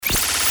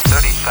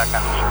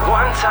seconds.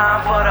 One time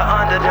for the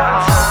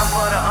underdog.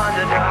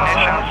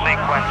 Ignition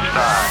sequence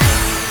start.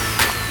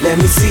 Let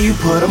me see you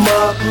put 'em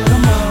up.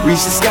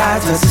 Reach the sky,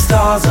 touch the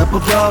stars up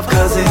above.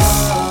 Cause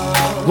it's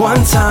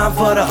one time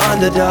for the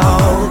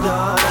underdog.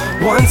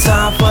 One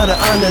time for the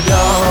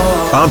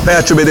underdog. I'm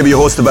Patrick Betaby, your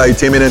host of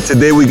Valuetainment, and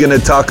today we're going to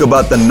talk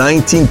about the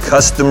 19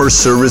 customer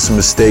service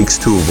mistakes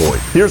to avoid.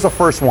 Here's the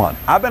first one.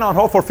 I've been on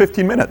hold for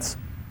 15 minutes.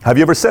 Have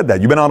you ever said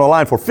that? You've been on the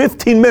line for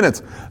 15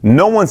 minutes.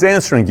 No one's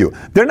answering you.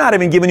 They're not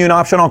even giving you an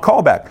option on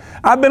callback.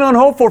 I've been on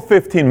hold for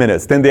 15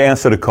 minutes. Then they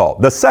answer the call.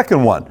 The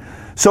second one.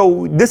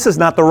 So this is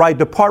not the right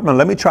department.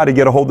 Let me try to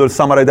get a hold of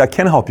somebody that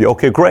can help you.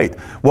 Okay, great.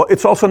 Well,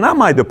 it's also not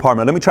my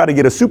department. Let me try to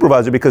get a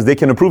supervisor because they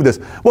can improve this.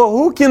 Well,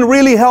 who can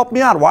really help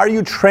me out? Why are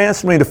you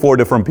transferring to 4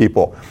 different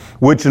people?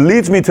 Which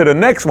leads me to the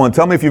next one.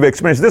 Tell me if you've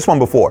experienced this one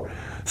before.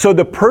 So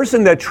the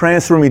person that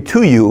transferred me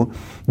to you,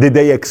 did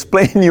they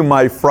explain you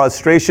my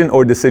frustration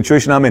or the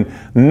situation I'm in?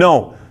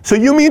 No. So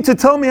you mean to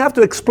tell me I have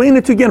to explain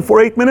it to you again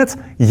for 8 minutes?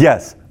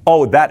 Yes.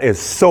 Oh, that is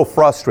so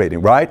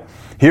frustrating, right?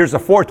 Here's the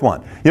fourth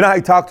one. You know how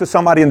you talk to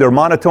somebody and they're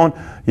monotone?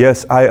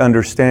 Yes, I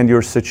understand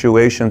your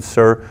situation,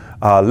 sir.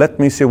 Let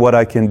me see what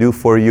I can do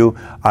for you.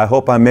 I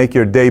hope I make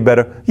your day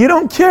better. You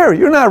don't care.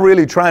 You're not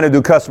really trying to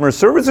do customer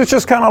service. It's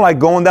just kind of like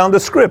going down the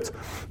script.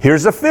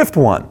 Here's the fifth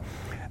one.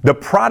 The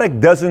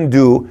product doesn't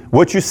do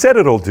what you said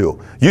it'll do.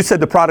 You said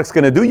the product's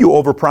going to do, you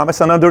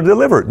overpromise and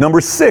underdeliver. Number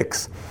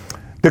 6,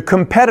 the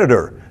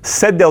competitor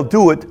said they'll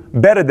do it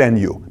better than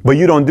you, but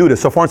you don't do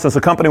this. So for instance,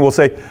 a company will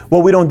say,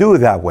 well, we don't do it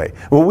that way.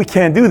 Well, we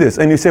can't do this.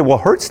 And you say, well,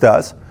 Hertz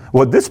does.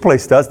 Well, this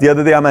place does. The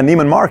other day I'm at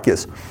Neiman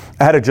Marcus.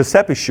 I had a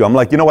Giuseppe shoe. I'm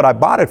like, you know what? I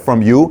bought it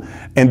from you,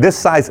 and this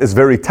size is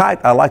very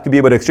tight. I'd like to be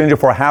able to exchange it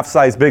for a half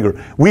size bigger.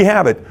 We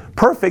have it.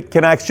 Perfect.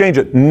 Can I exchange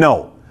it?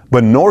 No.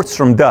 But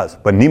Nordstrom does,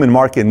 but Neiman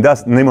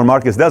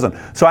Marcus doesn't.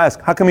 So I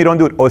ask, how come you don't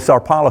do it? Oh, it's our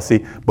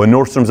policy, but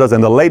Nordstrom's does.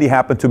 And the lady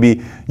happened to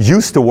be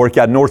used to work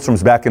at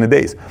Nordstrom's back in the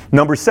days.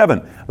 Number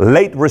 7,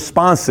 late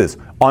responses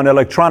on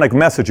electronic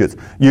messages.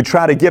 You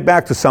try to get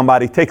back to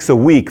somebody, it takes a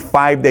week,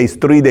 5 days,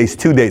 3 days,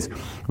 2 days.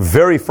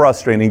 Very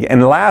frustrating.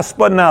 And last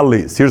but not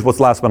least, here's what's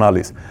last but not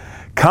least.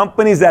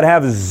 Companies that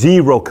have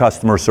zero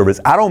customer service.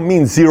 I don't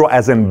mean zero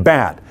as in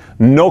bad.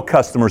 No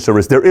customer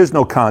service. There is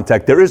no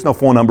contact. There is no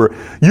phone number.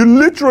 You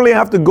literally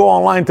have to go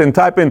online and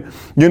type in,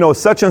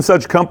 such and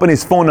such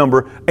company's phone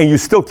number, and you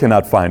still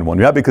cannot find one,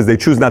 yeah, because they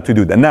choose not to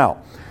do that. Now,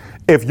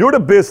 if you're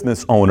the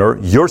business owner,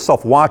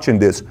 yourself watching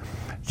this,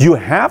 you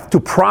have to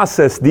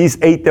process these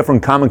 8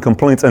 different common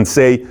complaints and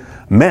say,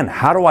 man,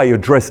 how do I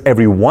address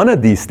every one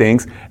of these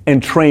things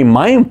and train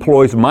my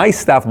employees, my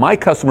staff, my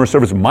customer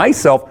service,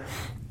 myself,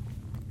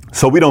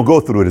 so we don't go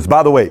through this.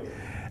 By the way,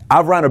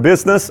 I've run a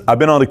business, I've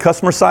been on the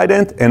customer side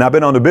end, and I've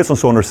been on the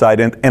business owner side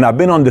end, and I've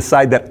been on the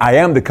side that I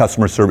am the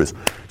customer service.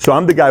 So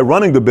I'm the guy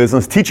running the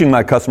business, teaching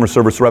my customer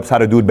service reps how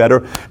to do it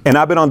better, and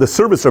I've been on the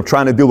service rep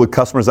trying to deal with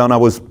customers, and I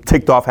was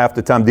ticked off half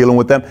the time dealing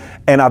with them,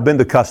 and I've been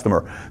the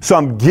customer. So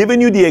I'm giving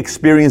you the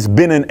experience,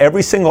 been in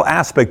every single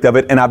aspect of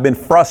it, and I've been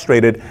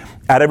frustrated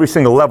at every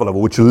single level of it,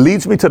 which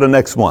leads me to the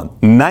next one.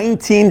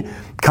 19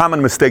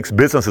 common mistakes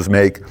businesses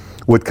make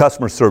with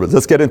customer service.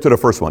 Let's get into the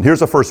first one.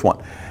 Here's the first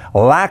one.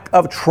 Lack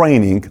of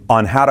training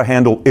on how to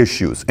handle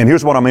issues. And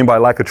here's what I mean by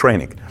lack of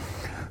training.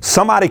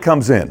 Somebody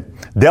comes in,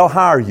 they'll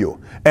hire you,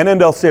 and then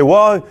they'll say,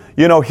 well,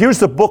 here's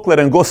the booklet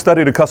and go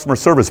study the customer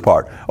service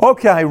part.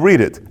 Okay, I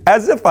read it.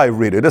 As if I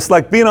read it. It's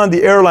like being on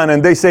the airline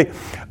and they say,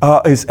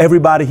 is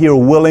everybody here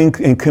willing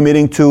and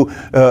committing to,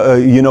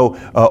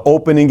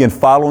 opening and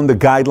following the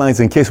guidelines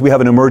in case we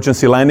have an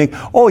emergency landing?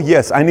 Oh,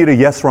 yes, I need a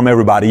yes from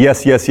everybody.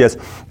 Yes, yes, yes.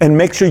 And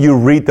make sure you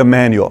read the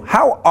manual.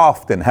 How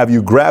often have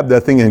you grabbed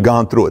that thing and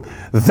gone through it?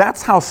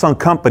 That's how some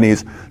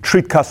companies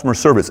treat customer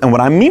service. And what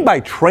I mean by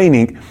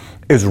training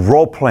is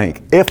role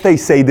playing. If they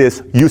say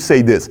this, you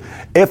say this.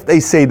 If they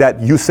say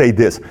that, you say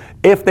this.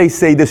 If they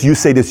say this, you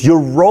say this. You're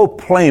role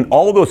playing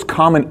all those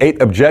common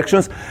 8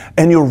 objections,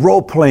 and you're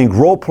role playing.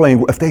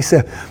 If they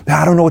say,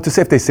 I don't know what to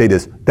say if they say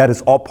this, that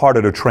is all part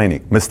of the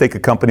training.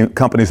 Mistake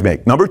companies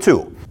make. Number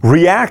 2,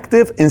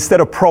 reactive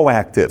instead of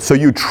proactive. So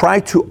you try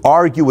to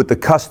argue with the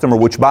customer,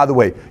 which, by the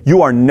way,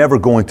 you are never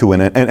going to win.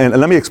 And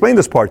let me explain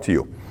this part to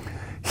you.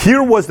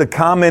 Here was the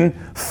common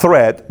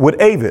thread with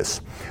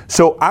Avis.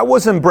 So I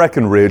was in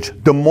Breckenridge.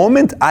 The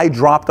moment I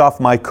dropped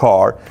off my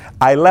car,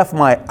 I left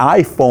my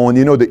iPhone,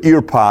 the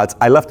earpods,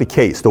 I left the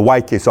case, the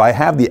white case. So I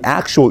have the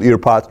actual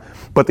earpods,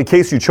 but the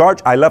case you charge,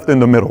 I left in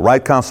the middle,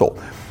 right console.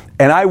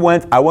 And I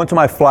went to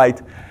my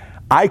flight.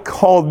 I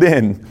called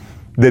in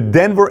the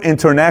Denver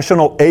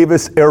International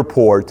Avis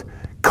Airport,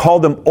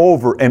 called them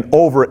over and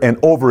over and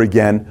over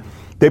again.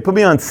 They put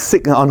me on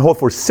hold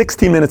for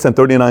 16 minutes and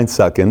 39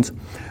 seconds.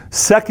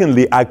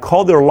 Secondly, I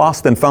called their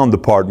lost and found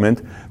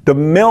department. The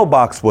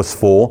mailbox was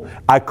full.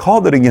 I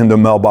called it again, the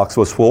mailbox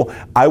was full.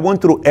 I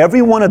went through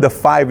every one of the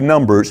 5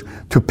 numbers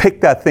to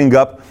pick that thing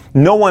up.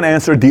 No one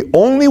answered. The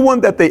only one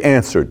that they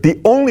answered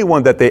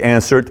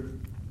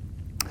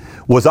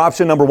was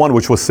option number one,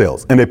 which was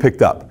sales, and they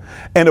picked up.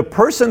 And the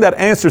person that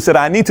answered said,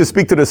 I need to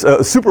speak to this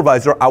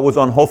supervisor. I was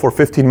on hold for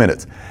 15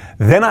 minutes.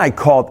 Then I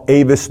called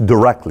Avis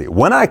directly.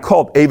 When I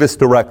called Avis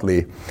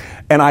directly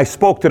and I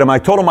spoke to them, I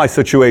told them my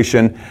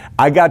situation.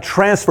 I got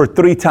transferred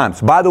 3 times.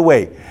 By the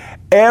way,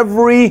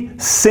 every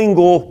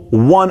single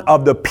one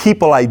of the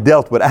people I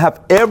dealt with, I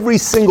have every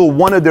single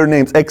one of their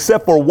names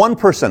except for one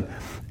person.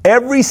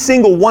 Every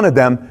single one of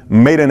them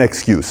made an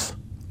excuse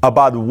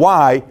about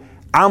why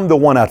I'm the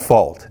one at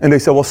fault. And they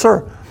said, well,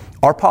 sir,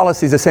 our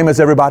policy is the same as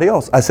everybody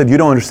else. I said, you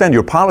don't understand.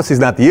 Your policy is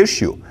not the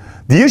issue.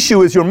 The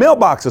issue is your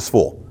mailbox is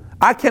full.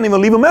 I can't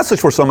even leave a message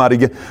for somebody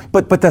again.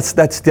 But that's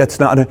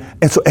not.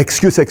 And so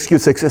excuse. I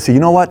say, you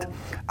know what?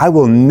 I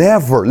will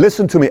never,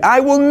 listen to me, I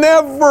will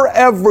never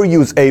ever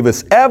use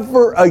Avis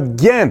ever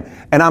again.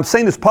 And I'm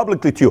saying this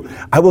publicly to you.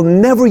 I will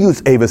never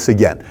use Avis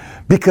again.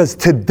 Because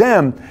to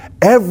them,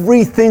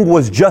 everything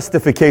was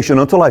justification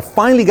until I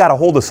finally got a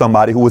hold of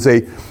somebody who was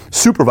a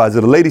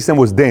supervisor. The lady's name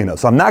was Dana.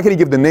 So I'm not going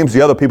to give the names of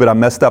the other people that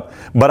messed up,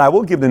 but I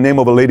will give the name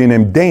of a lady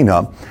named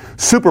Dana,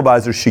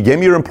 supervisor. She gave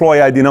me her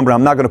employee ID number.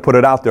 I'm not going to put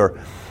it out there.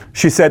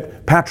 She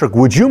said, Patrick,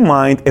 would you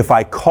mind if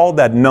I called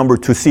that number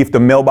to see if the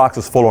mailbox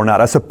is full or not?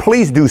 I said,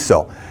 please do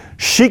so.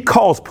 She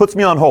calls, puts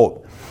me on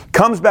hold,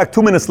 comes back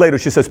 2 minutes later.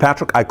 She says,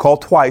 Patrick, I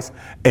called twice,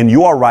 and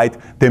you are right.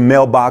 The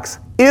mailbox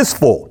is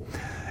full.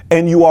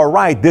 And you are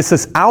right. This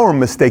is our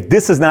mistake.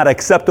 This is not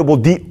acceptable.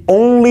 The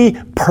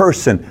only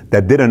person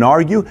that didn't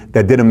argue,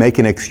 that didn't make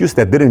an excuse,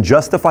 that didn't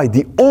justify,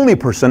 the only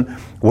person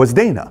was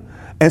Dana.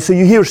 And so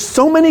you hear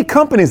so many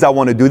companies that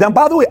want to do that. And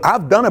by the way,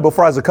 I've done it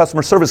before as a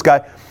customer service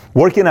guy,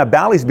 working at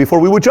Bally's before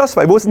we would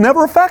justify. It was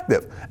never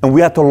effective. And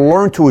we had to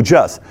learn to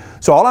adjust.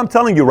 So all I'm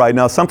telling you right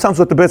now, sometimes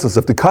with the business,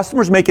 if the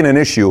customer's making an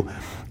issue,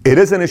 it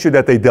is an issue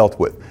that they dealt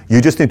with.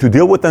 You just need to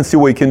deal with and see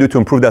what you can do to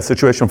improve that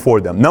situation for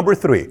them. Number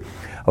 3,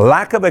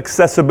 lack of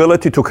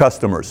accessibility to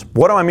customers.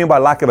 What do I mean by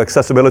lack of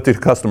accessibility to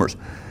customers?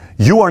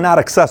 You are not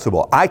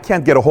accessible. I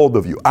can't get a hold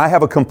of you. I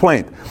have a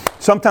complaint.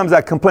 Sometimes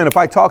that complaint, if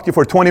I talk to you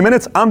for 20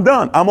 minutes, I'm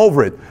done. I'm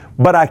over it.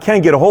 But I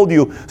can't get a hold of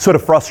you, so the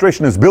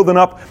frustration is building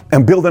up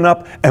and building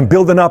up and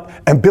building up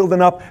and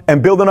building up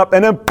and building up,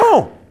 and then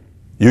boom,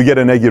 you get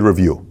a negative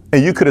review.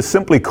 And you could have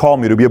simply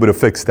called me to be able to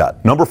fix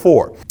that. Number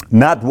 4,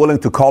 not willing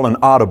to call an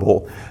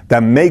audible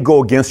that may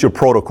go against your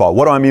protocol.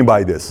 What do I mean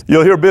by this?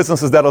 You'll hear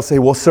businesses that'll say,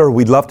 well, sir,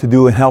 we'd love to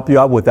do and help you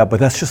out with that, but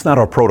that's just not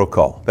our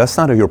protocol. That's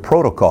not your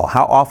protocol.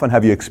 How often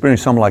have you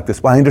experienced something like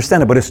this? Well, I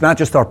understand it, but it's not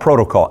just our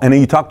protocol. And then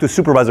you talk to a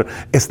supervisor,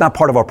 it's not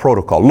part of our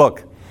protocol.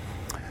 Look,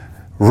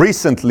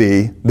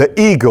 recently, the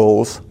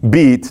Eagles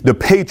beat the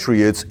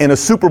Patriots in a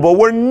Super Bowl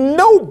where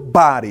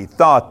nobody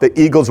thought the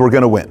Eagles were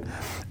going to win.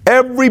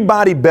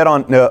 Everybody bet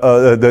on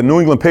the New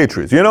England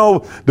Patriots. You know,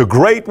 the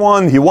great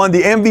one, he won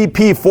the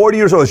MVP, 40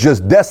 years old. It's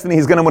just destiny.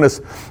 He's going to win his,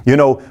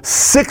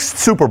 6th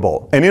Super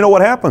Bowl. And you know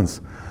what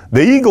happens?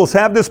 The Eagles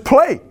have this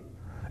play.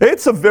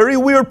 It's a very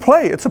weird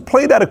play. It's a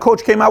play that a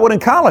coach came out with in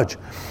college.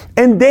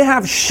 And they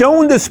have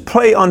shown this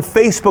play on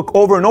Facebook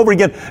over and over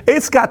again.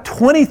 It's got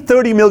 20,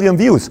 30 million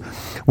views.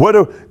 Where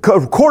the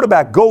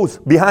quarterback goes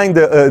behind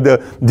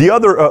the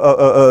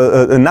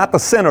other, not the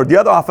center, the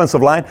other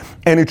offensive line,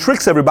 and he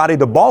tricks everybody.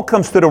 The ball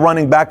comes to the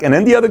running back, and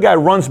then the other guy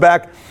runs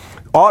back,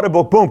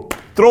 audible, boom,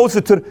 throws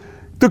it to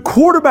the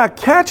quarterback,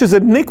 catches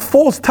it, Nick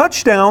Foles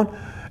touchdown.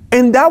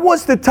 And that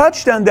was the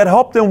touchdown that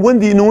helped them win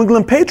the New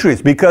England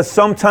Patriots, because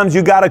sometimes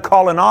you got to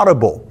call an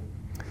audible.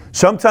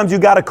 Sometimes you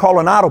got to call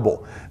an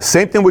audible.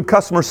 Same thing with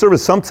customer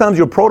service. Sometimes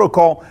your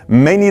protocol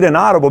may need an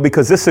audible,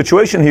 because this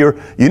situation here,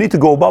 you need to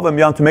go above and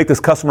beyond to make this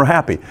customer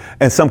happy.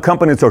 And some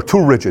companies are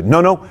too rigid.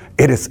 No,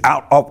 it is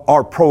out of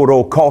our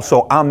protocol,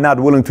 so I'm not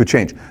willing to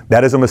change.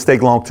 That is a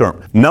mistake long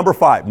term. Number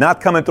 5,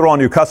 not coming through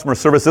on your customer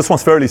service. This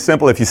one's fairly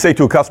simple. If you say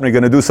to a customer you're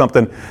going to do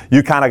something,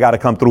 you kind of got to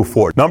come through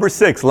for it. Number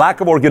 6, lack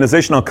of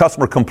organization on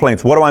customer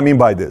complaints. What do I mean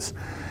by this?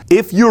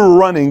 If you're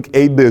running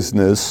a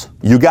business,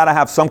 you got to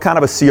have some kind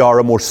of a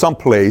CRM or some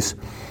place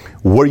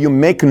where you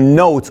make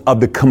notes of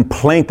the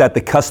complaint that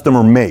the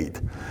customer made.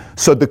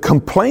 So the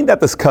complaint that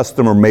this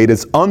customer made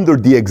is under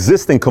the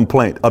existing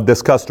complaint of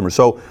this customer.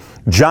 So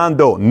John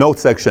Doe, note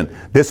section.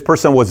 This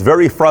person was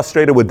very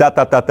frustrated with ...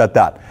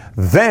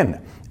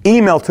 Then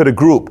email to the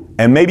group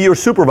and maybe your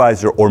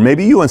supervisor or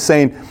maybe you and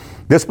saying,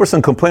 this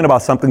person complained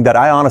about something that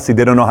I honestly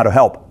didn't know how to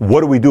help. What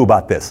do we do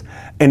about this?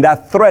 And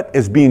that threat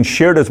is being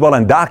shared as well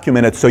and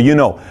documented, so you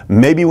know,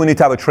 maybe we need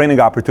to have a training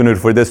opportunity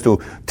for this to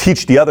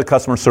teach the other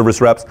customer service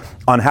reps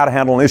on how to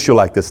handle an issue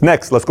like this.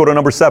 Next, let's go to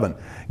number 7.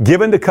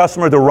 Giving the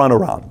customer the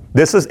runaround.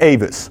 This is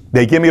Avis.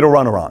 They give me the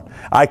runaround.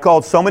 I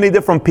called so many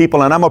different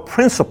people, and I'm a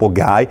principal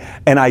guy,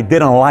 and I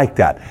didn't like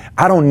that.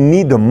 I don't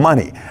need the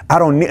money. I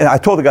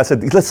told the guy, I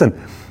said,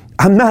 listen,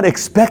 I'm not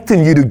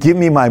expecting you to give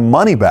me my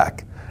money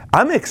back.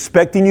 I'm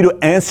expecting you to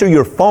answer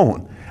your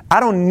phone. I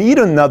don't need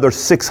another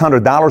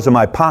 $600 in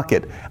my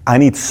pocket. I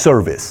need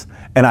service.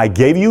 and I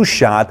gave you a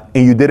shot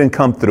and you didn't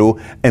come through,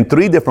 and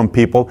 3 different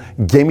people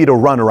gave me the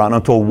runaround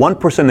until one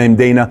person named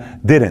Dana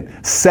didn't.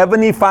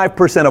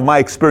 75% of my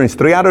experience,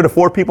 3 out of the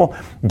 4 people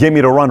gave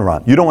me the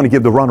runaround. You don't want to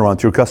give the runaround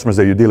to your customers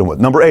that you're dealing with.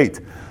 Number 8,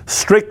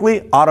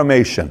 strictly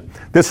automation.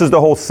 This is the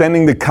whole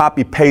sending the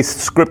copy-paste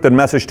scripted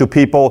message to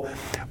people.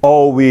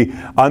 Oh, we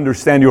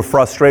understand your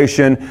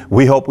frustration.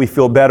 We hope we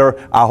feel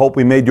better. I hope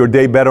we made your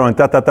day better, and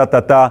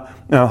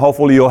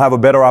hopefully you'll have a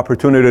better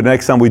opportunity the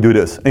next time we do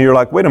this. And you're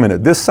like, wait a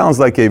minute, this sounds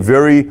like a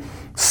very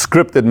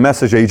scripted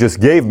message that you just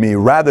gave me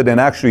rather than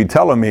actually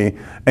telling me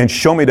and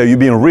show me that you're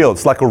being real.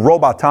 It's like a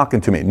robot talking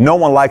to me. No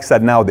one likes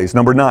that nowadays.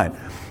 Number 9,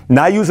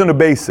 not using the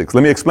basics.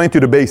 Let me explain to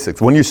you the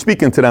basics. When you're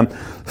speaking to them,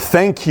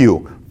 thank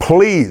you,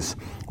 please,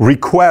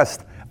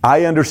 request,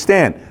 I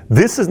understand.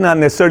 This is not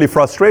necessarily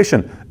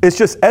frustration. It's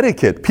just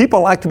etiquette.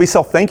 People like to be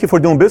thank you for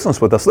doing business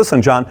with us.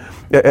 Listen, John,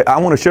 I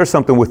want to share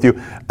something with you.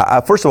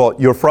 First of all,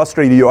 you're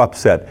frustrated, you're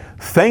upset.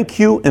 Thank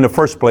you in the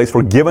first place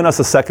for giving us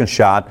a second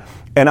shot.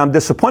 And I'm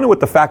disappointed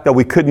with the fact that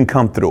we couldn't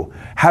come through.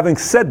 Having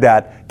said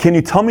that, can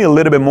you tell me a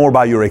little bit more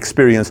about your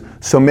experience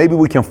so maybe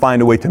we can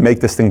find a way to make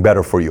this thing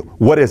better for you?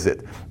 What is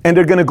it? And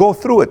they're going to go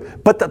through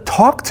it. But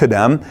talk to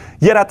them,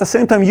 yet at the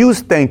same time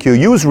use thank you,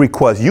 use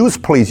request, use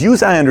please,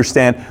 use I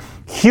understand.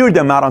 Hear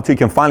them out until you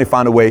can finally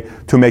find a way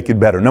to make it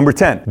better. Number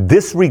 10,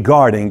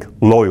 disregarding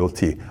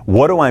loyalty.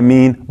 What do I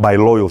mean by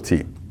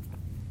loyalty?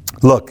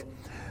 Look,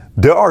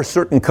 there are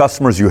certain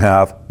customers you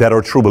have that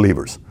are true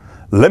believers.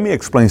 Let me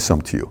explain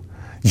something to you.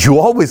 You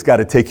always got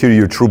to take care of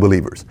your true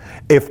believers.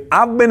 If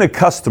I've been a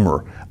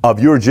customer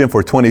of your gym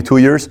for 22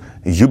 years,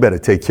 you better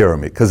take care of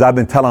me. Because I've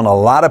been telling a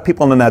lot of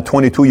people in that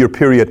 22-year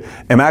period,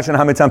 imagine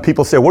how many times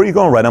people say, where are you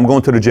going, right? I'm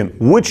going to the gym.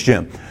 Which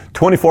gym?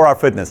 24 Hour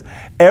Fitness.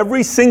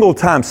 Every single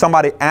time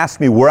somebody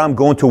asks me where I'm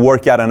going to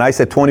work out and I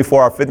said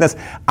 24 Hour Fitness,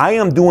 I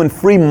am doing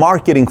free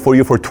marketing for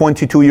you for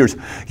 22 years.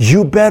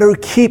 You better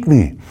keep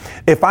me.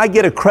 If I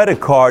get a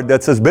credit card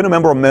that says been a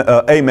member of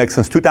Amex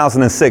since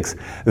 2006,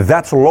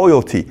 that's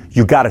loyalty.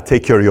 You got to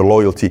take care of your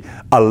loyalty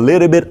a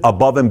little bit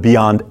above and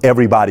beyond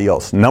everybody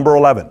else. Number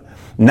 11.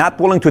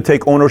 Not willing to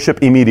take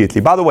ownership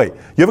immediately. By the way,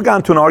 you ever gotten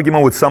into an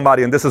argument with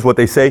somebody and this is what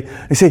they say?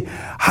 They say,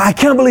 I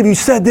can't believe you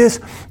said this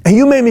and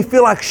you made me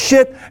feel like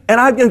shit and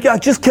I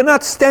just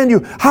cannot stand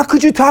you. How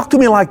could you talk to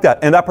me like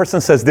that? And that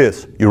person says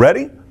this. You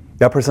ready?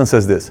 That person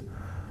says this.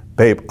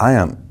 Babe, I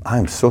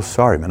am so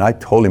sorry, man. I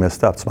totally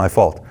messed up. It's my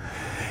fault.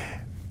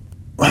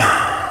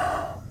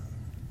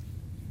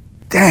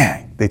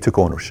 Dang, they took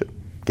ownership.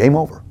 Game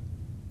over.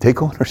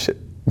 Take ownership.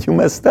 You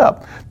messed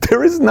up.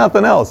 There is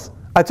nothing else.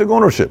 I took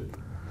ownership.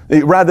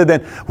 Rather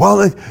than,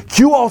 well,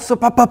 you also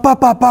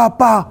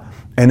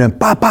and then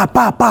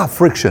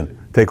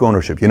friction. Take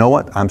ownership. You know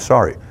what? I'm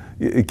sorry.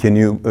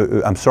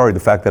 I'm sorry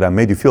the fact that I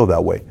made you feel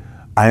that way.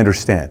 I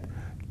understand.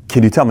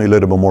 Can you tell me a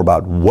little bit more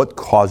about what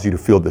caused you to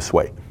feel this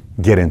way?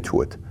 Get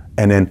into it.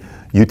 And then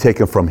you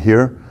take it from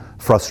here,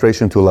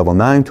 frustration to level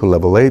 9, to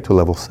level 8, to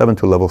level 7,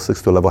 to level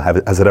 6, to level,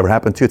 has it ever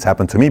happened to you? It's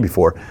happened to me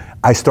before.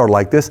 I start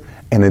like this,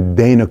 and then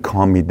Dana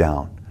calmed me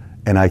down.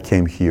 And I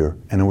came here,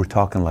 and then we're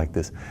talking like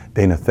this.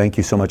 Dana, thank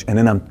you so much. And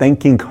then I'm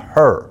thanking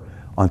her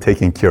on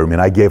taking care of me.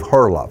 And I gave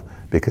her love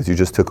because you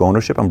just took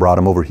ownership and brought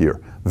him over here.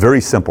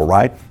 Very simple,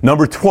 right?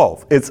 Number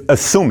 12, it's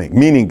assuming,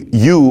 meaning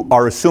you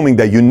are assuming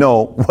that you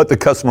know what the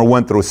customer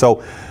went through.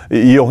 So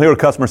you'll hear a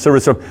customer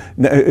service,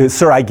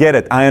 sir, I get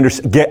it. I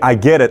understand. I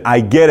get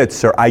it,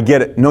 sir. I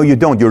get it. No, you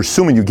don't. You're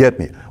assuming you get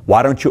me.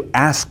 Why don't you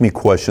ask me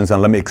questions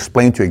and let me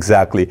explain to you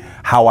exactly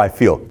how I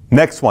feel?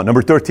 Next one,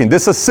 number 13.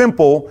 This is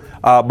simple,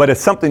 but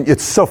it's something,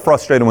 it's so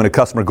frustrating when a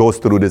customer goes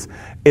through this,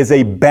 is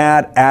a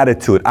bad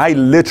attitude. I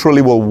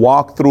literally will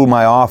walk through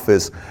my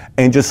office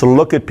and just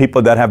look at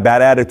people that have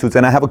bad attitudes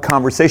and I have a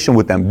conversation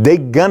with them. They're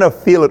gonna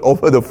feel it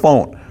over the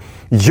phone.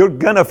 You're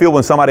gonna feel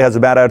when somebody has a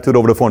bad attitude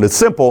over the phone. It's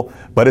simple,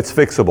 but it's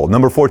fixable.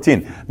 Number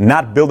 14,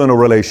 not building a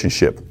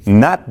relationship.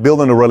 Not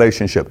building a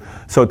relationship.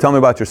 So tell me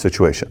about your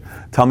situation.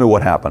 Tell me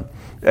what happened.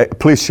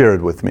 Please share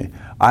it with me.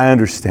 I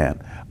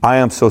understand. I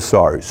am so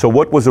sorry. So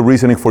what was the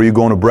reasoning for you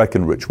going to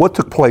Breckenridge? What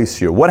took place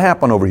here? What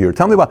happened over here?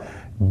 Tell me about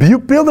you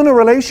building a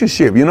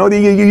relationship. You know,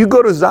 you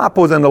go to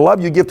Zappos and the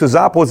love you give to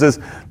Zappos is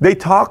they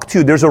talk to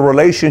you. There's a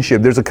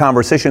relationship. There's a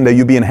conversation that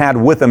you're being had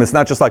with them. It's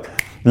not just like,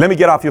 let me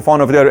get off your phone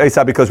over there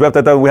ASAP because we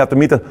have to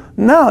meet them.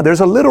 No,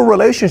 there's a little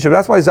relationship.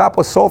 That's why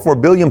Zappos sold for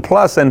 $1 billion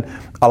plus and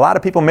a lot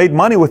of people made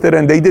money with it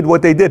and they did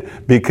what they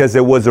did because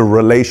it was a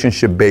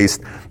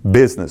relationship-based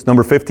business.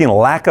 Number 15,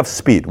 lack of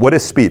speed. What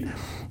is speed?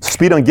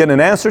 Speed on getting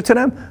an answer to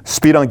them,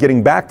 speed on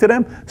getting back to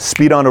them,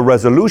 speed on a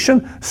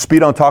resolution,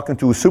 speed on talking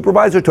to a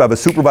supervisor, to have a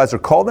supervisor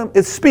call them.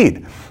 It's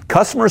speed.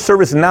 Customer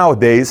service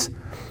nowadays,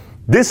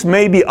 this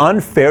may be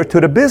unfair to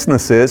the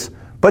businesses,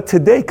 but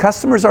today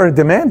customers are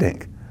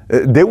demanding.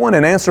 They want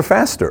an answer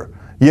faster.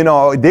 You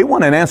know, they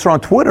want an answer on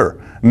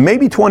Twitter.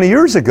 Maybe 20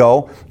 years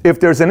ago, if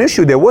there's an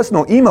issue, there was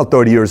no email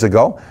 30 years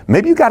ago,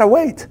 maybe you gotta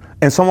wait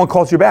and someone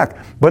calls you back.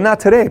 But not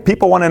today.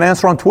 People want an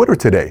answer on Twitter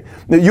today.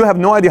 You have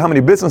no idea how many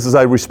businesses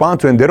I respond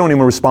to and they don't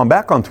even respond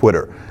back on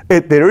Twitter.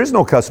 There is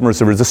no customer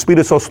service. The speed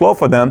is so slow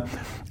for them.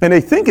 And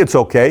they think it's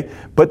okay,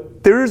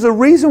 but there's a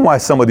reason why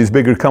some of these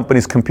bigger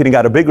companies competing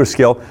at a bigger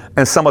scale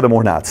and some of them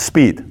are not.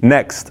 Speed.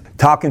 Next,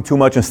 talking too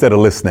much instead of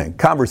listening.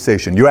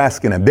 Conversation. You're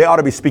asking them. They ought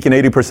to be speaking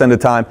 80% of the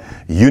time.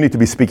 You need to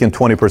be speaking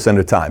 20% of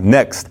the time.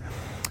 Next,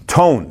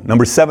 tone.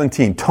 Number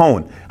 17,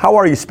 tone. How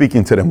are you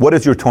speaking to them? What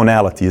is your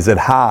tonality? Is it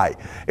high?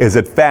 Is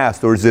it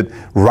fast? Or is it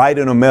right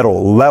in the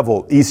middle,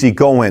 level,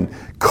 easygoing,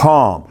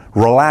 calm,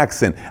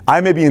 relaxing?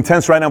 I may be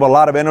intense right now, but a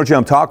lot of energy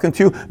I'm talking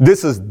to you.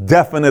 This is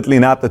definitely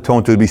not the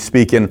tone to be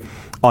speaking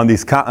on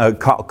these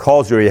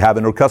calls you're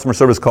having or customer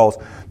service calls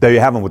that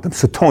you're having with them.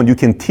 So tone, you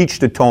can teach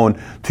the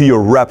tone to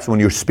your reps when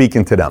you're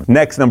speaking to them.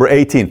 Next, number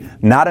 18,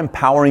 not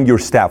empowering your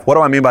staff. What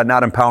do I mean by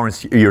not empowering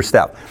your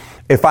staff?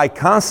 If I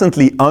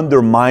constantly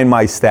undermine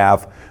my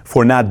staff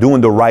for not doing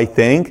the right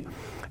thing,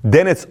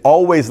 then it's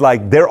always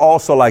like, they're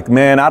also like,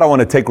 man, I don't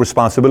want to take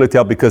responsibility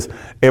up because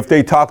if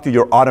they talk to you,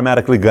 you're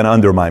automatically going to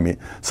undermine me.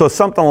 So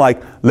something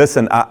like,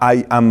 listen,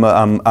 I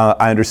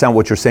understand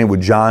what you're saying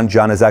with John.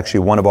 John is actually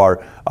one of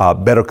our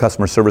better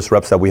customer service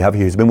reps that we have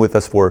here. He's been with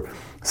us for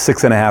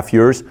 6.5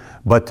 years.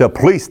 But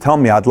please tell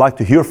me, I'd like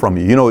to hear from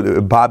you. You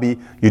know, Bobby,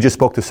 you just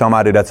spoke to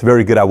somebody that's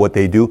very good at what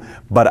they do,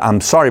 but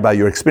I'm sorry about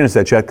your experience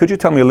that you had. Could you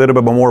tell me a little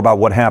bit more about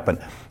what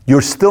happened?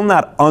 You're still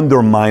not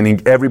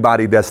undermining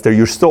everybody that's there.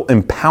 You're still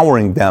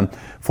empowering them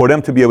for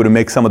them to be able to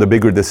make some of the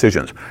bigger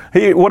decisions.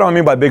 Hey, what do I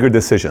mean by bigger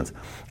decisions?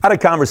 I had a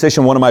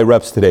conversation with one of my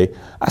reps today.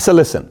 I said,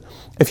 listen,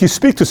 if you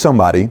speak to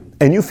somebody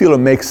and you feel it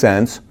makes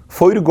sense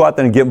for you to go out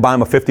there and buy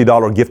them a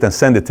 $50 gift and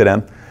send it to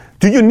them,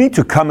 do you need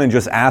to come and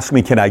just ask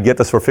me, can I get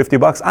this for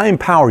 $50? I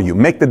empower you.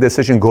 Make the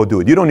decision, go do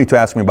it. You don't need to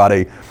ask me about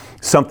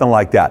something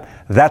like that.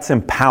 That's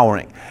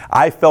empowering.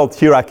 I felt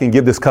here I can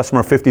give this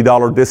customer a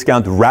 $50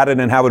 discount rather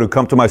than having to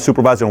come to my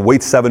supervisor and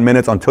wait 7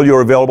 minutes until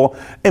you're available.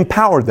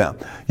 Empower them.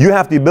 You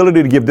have the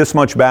ability to give this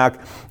much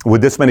back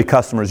with this many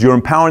customers. You're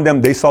empowering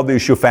them, they solve the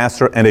issue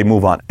faster, and they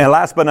move on. And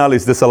last but not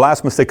least, this is the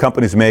last mistake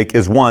companies make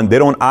is one, they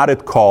don't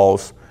audit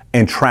calls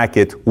and track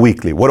it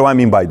weekly. What do I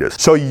mean by this?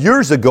 So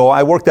years ago,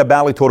 I worked at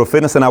Bally Total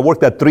Fitness and I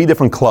worked at 3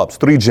 different clubs,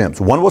 3 gyms.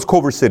 One was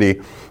Culver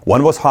City,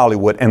 one was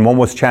Hollywood, and one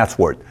was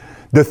Chatsworth.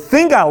 The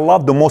thing I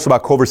loved the most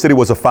about Culver City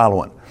was the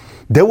following.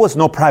 There was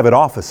no private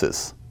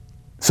offices.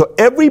 So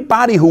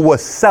everybody who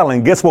was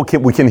selling, guess what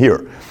we can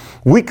hear?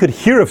 We could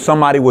hear if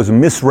somebody was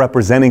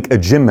misrepresenting a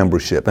gym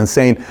membership and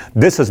saying,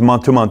 this is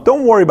month to month.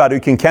 Don't worry about it,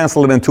 you can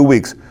cancel it in 2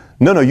 weeks.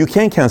 No, you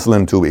can't cancel it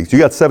in 2 weeks. You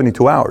got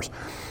 72 hours.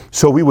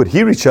 So we would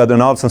hear each other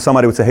and all of a sudden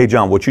somebody would say, hey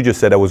John, what you just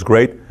said, that was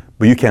great,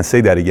 but you can't say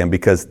that again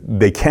because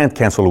they can't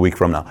cancel a week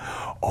from now.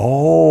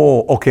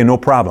 Oh, okay, no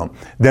problem.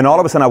 Then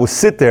all of a sudden I would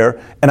sit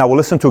there and I would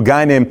listen to a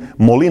guy named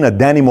Molina,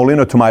 Danny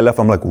Molina to my left.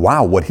 I'm like,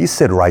 wow, what he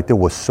said right there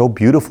was so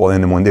beautiful.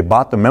 And then when they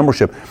bought the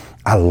membership,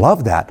 I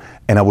love that.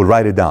 And I would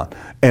write it down.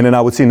 And then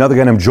I would see another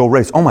guy named Joe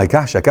Race. Oh my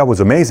gosh, that guy was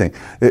amazing.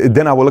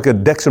 Then I would look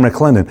at Dexter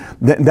McClendon.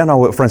 Then I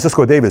would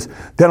Francisco Davis.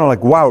 Then I'm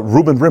like, wow,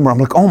 Ruben Rimmer. I'm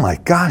like, oh my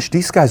gosh,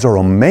 these guys are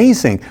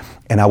amazing.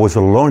 And I was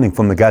learning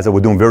from the guys that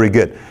were doing very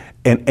good.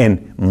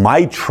 And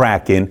my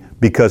tracking,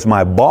 because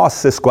my boss,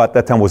 Cisco, at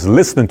that time was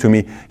listening to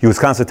me, he was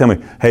constantly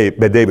telling me, hey,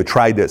 but David,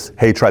 try this.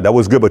 Hey, try that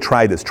was good, but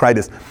try this, try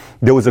this.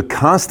 There was a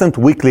constant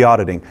weekly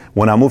auditing.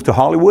 When I moved to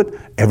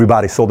Hollywood,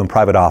 everybody sold in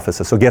private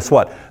offices. So guess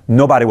what?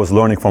 Nobody was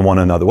learning from one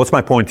another. What's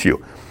my point to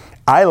you?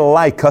 I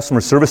like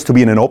customer service to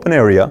be in an open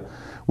area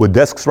with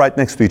desks right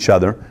next to each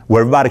other,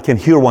 where everybody can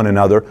hear one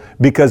another,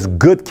 because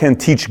good can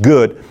teach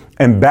good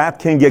and bad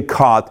can get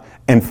caught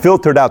and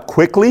filtered out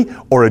quickly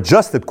or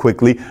adjusted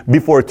quickly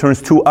before it turns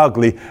too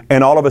ugly.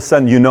 And all of a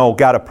sudden,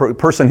 got a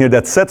person here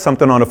that said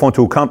something on the phone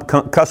to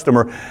a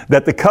customer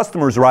that the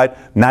customer's right.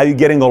 Now you're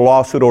getting a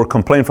lawsuit or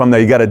complaint from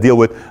that you got to deal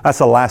with. That's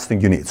the last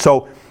thing you need.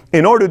 So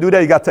in order to do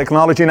that, you got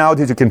technology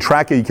nowadays. You can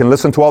track it. You can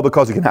listen to all the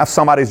calls. You can have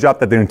somebody's job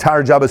that their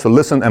entire job is to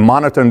listen and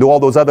monitor and do all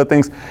those other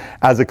things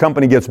as the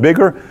company gets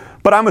bigger.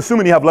 But I'm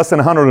assuming you have less than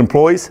 100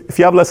 employees. If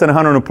you have less than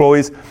 100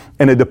 employees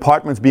and a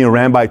department's being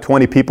ran by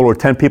 20 people or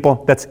 10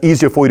 people, that's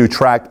easier for you to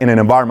track in an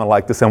environment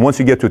like this. And once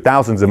you get to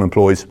thousands of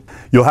employees,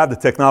 you'll have the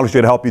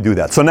technology to help you do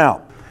that. So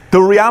now,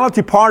 the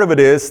reality part of it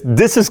is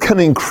this is going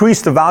to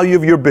increase the value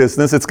of your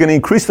business. It's going to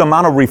increase the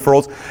amount of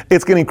referrals.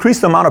 It's going to increase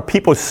the amount of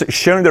people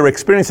sharing their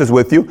experiences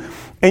with you.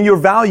 And your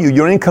value,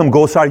 your income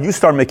goes higher. You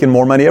start making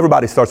more money.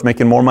 Everybody starts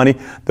making more money.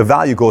 The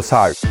value goes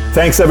higher.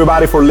 Thanks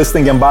everybody for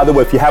listening. And by the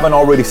way, if you haven't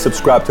already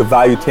subscribed to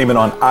Valuetainment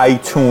on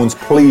iTunes,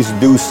 please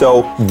do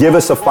so. Give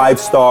us a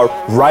 5-star.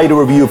 Write a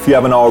review if you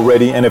haven't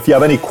already. And if you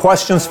have any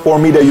questions for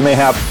me that you may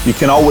have, you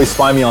can always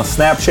find me on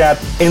Snapchat,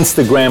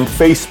 Instagram,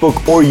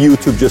 Facebook, or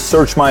YouTube. Just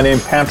search my name,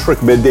 Patrick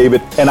Bet-David.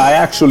 And I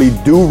actually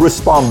do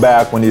respond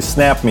back when you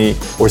snap me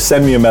or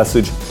send me a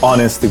message on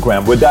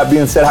Instagram. With that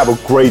being said, have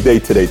a great day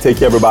today. Take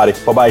care, everybody.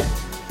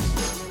 Bye-bye.